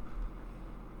one.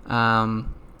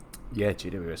 Yeah,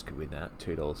 GWS could win that.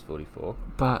 $2.44.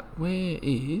 But where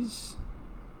is...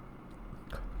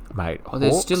 Mate,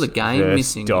 there's Hawks still a game versus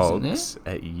missing, Dogs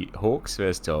Hawks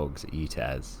versus Dogs at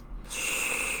UTAS.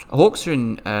 Hawks are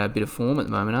in a bit of form at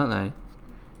the moment, aren't they?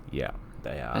 Yeah,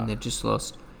 they are. And they've just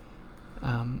lost.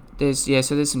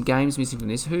 There's some games missing from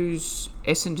this. Who's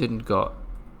Essendon got?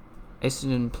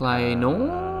 Essendon play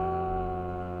North?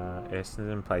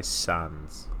 Essendon play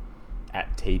Suns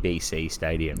at TBC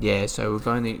Stadium. Yeah, so we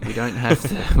don't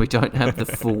have the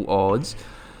full odds.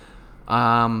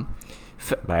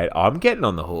 Mate, I'm getting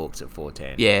on the Hawks at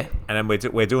 4.10. Yeah, and then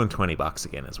we're doing $20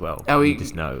 again as well. Oh, you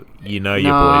just know, your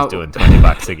boy's doing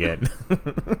 $20 again.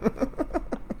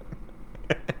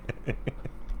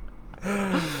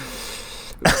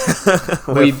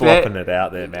 We're flopping it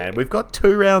out there, man. We've got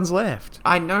 2 rounds left.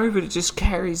 I know, but it just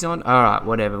carries on. All right,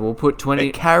 whatever. We'll put 20.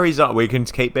 It carries on. We can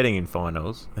keep betting in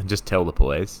finals and just tell the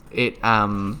boys.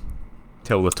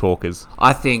 Tell the talkers.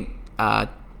 I think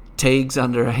Teague's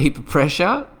under a heap of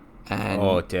pressure.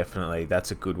 And, definitely.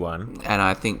 That's a good one. And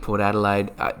I think Port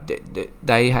Adelaide,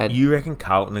 they had... You reckon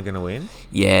Carlton are going to win?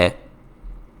 Yeah.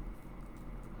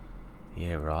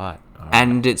 Yeah, right.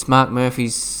 And it's Mark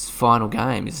Murphy's final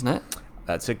game, isn't it?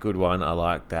 That's a good one. I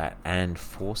like that. And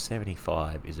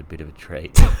 $4.75 is a bit of a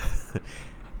treat.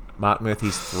 Mark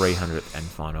Murphy's 300th and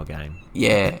final game.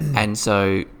 Yeah, and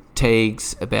so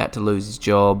Teague's about to lose his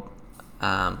job.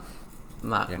 Mark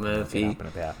Murphy... Up and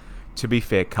about. To be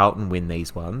fair, Carlton win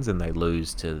these ones and they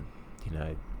lose to,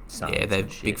 Suns. Yeah, they're a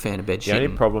big fan of bed The only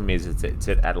problem is it's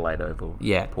at Adelaide Oval.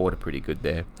 Yeah. Port are pretty good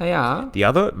there. They are. The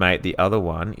other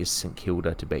one is St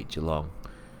Kilda to beat Geelong.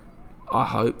 I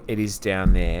hope. It is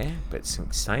down there, but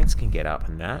Saints can get up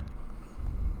in that.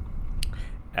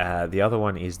 The other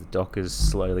one is the Dockers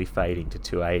slowly fading to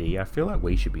 $2.80. I feel like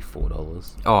we should be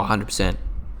 $4. Oh, 100%.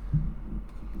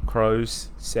 Crows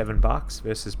 $7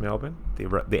 versus Melbourne,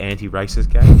 the anti-racist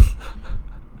game.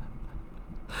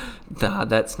 Nah,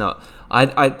 that's not.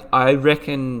 I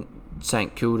reckon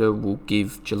St Kilda will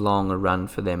give Geelong a run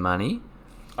for their money.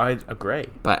 I agree.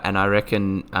 And I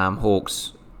reckon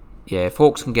Hawks. Yeah, if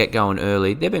Hawks can get going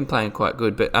early, they've been playing quite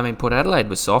good. But I mean, Port Adelaide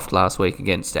was soft last week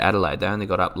against Adelaide. They only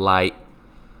got up late.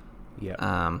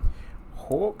 Yeah.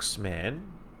 Hawks, man.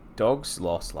 Dogs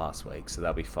lost last week, so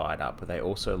they'll be fired up. But they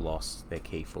also lost their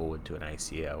key forward to an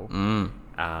ACL.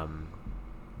 I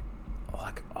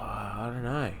don't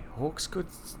know. Hawks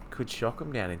could shock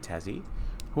them down in Tassie.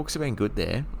 Hawks have been good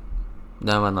there.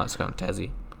 No one likes going to Tassie.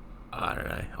 I don't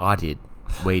know. I did.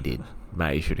 We did.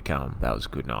 Mate, you should have come. That was a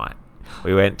good night.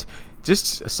 We went...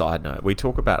 Just a side note. We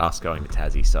talk about us going to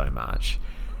Tassie so much.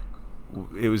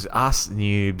 It was us,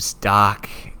 Noobs, Dark,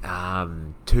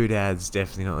 Two Dads,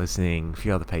 definitely not listening, a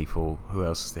few other people. Who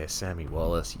else was there? Sammy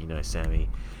Wallace, Sammy.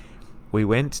 We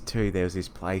went to... There was this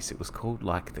place. It was called,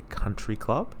 the Country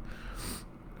Club.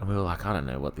 And we were like, I don't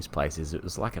know what this place is. It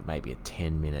was maybe a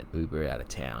 10-minute Uber out of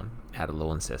town, out of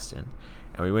Launceston.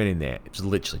 And we went in there. It was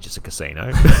literally just a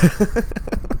casino.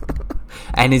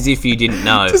 And as if you didn't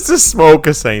know. Just a small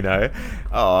casino.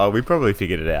 Oh, we probably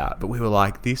figured it out. But we were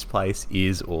like, this place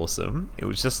is awesome. It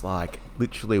was just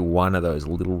literally one of those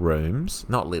little rooms.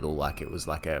 Not little, it was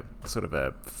a sort of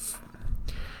a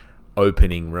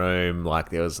opening room.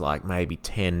 There was maybe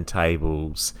 10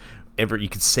 tables. You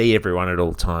could see everyone at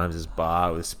all times. This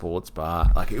bar with a sports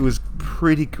bar. It was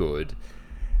pretty good.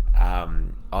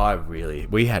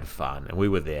 We had fun and we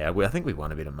were there. I think we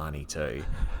won a bit of money too.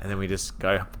 And then we just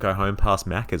go home past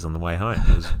Macca's on the way home.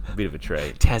 It was a bit of a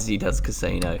treat. Tassie does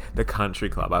casino. The Country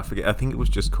Club. I forget. I think it was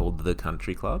just called the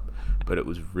Country Club, but it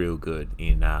was real good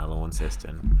in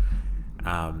Launceston.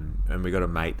 And we got a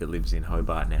mate that lives in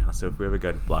Hobart now. So if we ever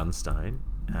go to Blundstone,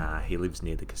 he lives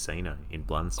near the casino in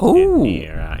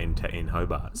Blundstone, in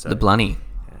Hobart. So the Blunny.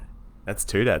 Yeah. That's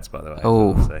Two Dads, by the way.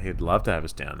 Oh. So he'd love to have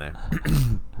us down there.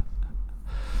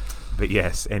 But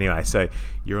yes, anyway, so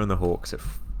you're on the Hawks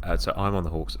so I'm on the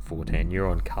Hawks at 410. You're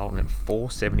on Carlton at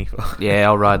 475. Yeah,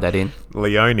 I'll ride that in.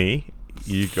 Leonie,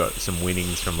 you got some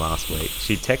winnings from last week.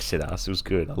 She texted us. It was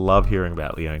good. I love hearing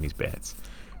about Leonie's bets.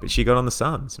 But she got on the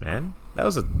Suns, man. That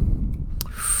was a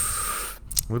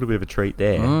little bit of a treat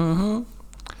there. Mm-hmm.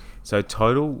 So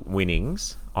total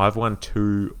winnings, I've won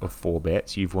 2 of 4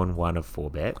 bets. You've won 1 of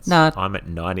 4 bets. Nah. I'm at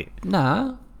 90.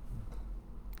 Nah.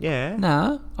 Yeah.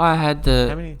 Nah. I had the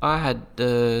How many? I had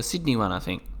the Sydney one, I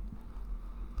think.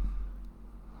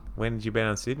 When did you bet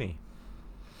on Sydney?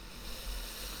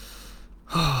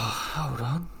 Hold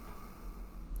on.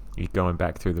 You're going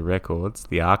back through the records,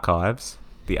 the archives,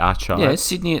 the archive. Yeah,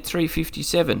 Sydney at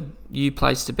 357. You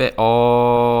placed a bet.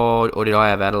 Oh, or did I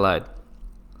have Adelaide?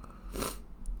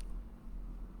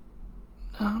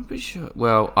 No, I'm pretty sure.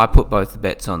 Well, I put both the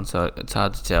bets on, so it's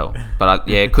hard to tell. But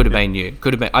it could have been you.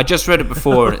 Could have been. I just read it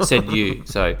before and it said you,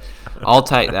 so I'll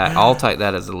take that. I'll take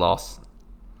that as a loss.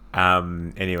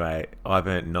 Anyway, I've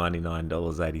earned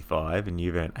 $99.85 and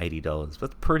you've earned $80.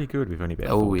 That's pretty good. We've only bet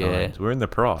 4 times. We're in the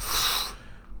prof.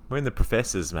 We're in the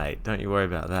professors, mate. Don't you worry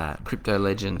about that. Crypto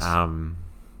legends.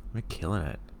 We're killing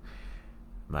it,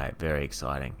 mate. Very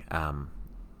exciting.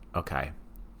 Okay.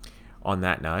 On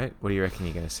that note, what do you reckon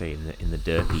you're going to see in the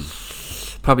derby?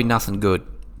 Probably nothing good.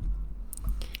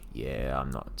 Yeah,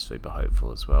 I'm not super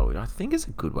hopeful as well. I think it's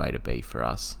a good way to be for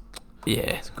us. Yeah,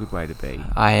 It's a good way to be.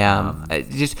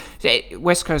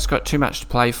 West Coast got too much to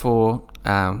play for.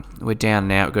 We're down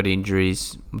and out, got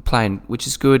injuries. We're playing, which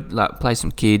is good. Like, play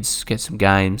some kids, get some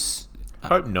games.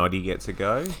 Hope Noddy gets a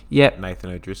go. Yep. Nathan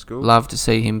O'Driscoll. Love to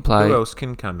see him play. Who else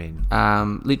can come in?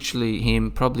 Literally him.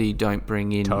 Probably don't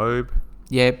bring in Tobe.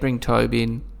 Yeah, bring Tobe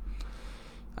in.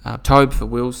 Tobe for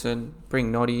Wilson.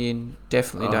 Bring Noddy in.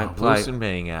 Definitely don't play. Wilson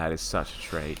being out is such a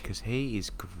treat because he is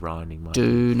grinding my.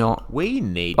 Do not. We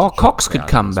need. Oh, to Cox drop could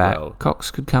Crowden come as back. well.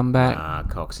 Cox could come back. Nah,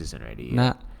 Cox isn't ready yet.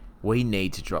 Nah. We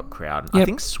need to drop Crowden. Yep. I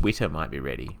think Switter might be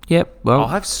ready. Yep. Well. I'll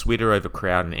have Switter over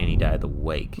Crowden any day of the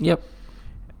week. Yep.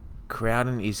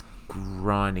 Crowden is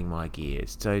grinding my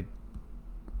gears. So,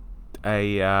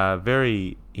 a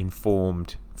very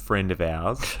informed friend of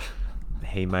ours,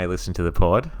 he may listen to the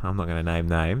pod, I'm not going to name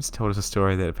names, told us a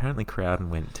story that apparently Crowden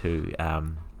went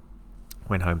home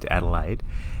to Adelaide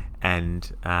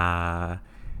and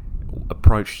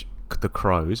approached the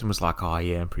Crows and was like, oh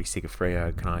yeah, I'm pretty sick of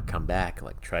Freo, can I come back,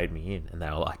 like trade me in? And they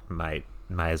were like, mate,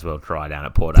 may as well try down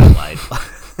at Port Adelaide.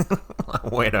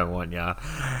 We don't want ya.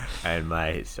 And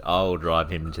mate, I'll drive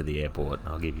him to the airport and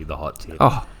I'll give you the hot tip.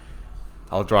 Oh.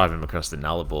 I'll drive him across the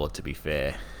Nullarbor, to be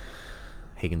fair.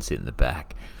 He can sit in the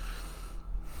back.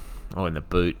 Or in the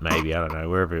boot, maybe. I don't know.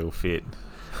 Wherever he'll fit.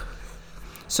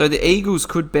 So the Eagles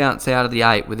could bounce out of the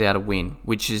 8 without a win,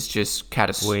 which is just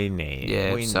catastrophic. We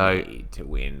need to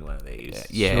win one of these.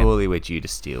 Yeah. Surely we're due to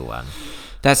steal one.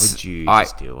 We're due to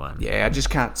steal one. Yeah, I just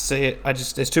can't see it.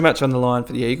 There's too much on the line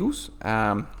for the Eagles.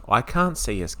 I can't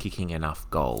see us kicking enough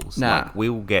goals. Nah. Like, we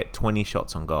will get 20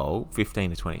 shots on goal, 15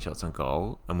 to 20 shots on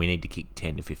goal, and we need to kick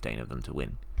 10 to 15 of them to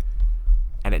win.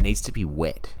 And it needs to be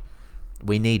wet.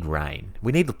 We need rain.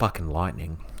 We need the fucking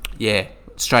lightning. Yeah,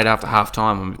 straight after half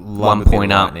time, Love 1 a bit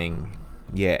point of up. lightning.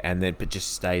 Yeah, and then but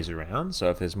just stays around. So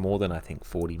if there's more than, I think,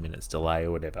 40 minutes delay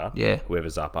or whatever, Yeah.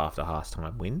 whoever's up after half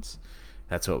time wins.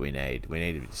 That's what we need. We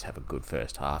need to just have a good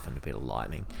first half and a bit of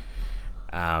lightning.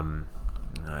 No,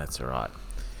 that's all right.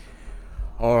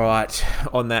 All right.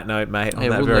 On that note, mate, on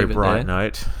that we'll very leave it bright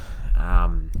there. note,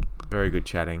 very good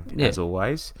chatting, Yeah. as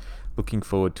always. Looking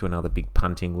forward to another big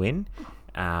punting win.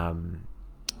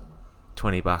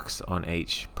 $20 on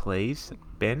each, please,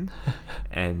 Ben.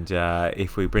 And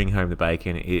if we bring home the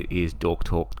bacon, it is Dork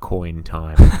Talk coin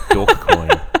time. Dork coin.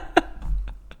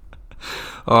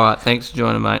 All right, thanks for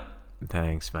joining, mate.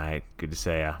 Thanks, mate. Good to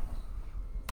see ya.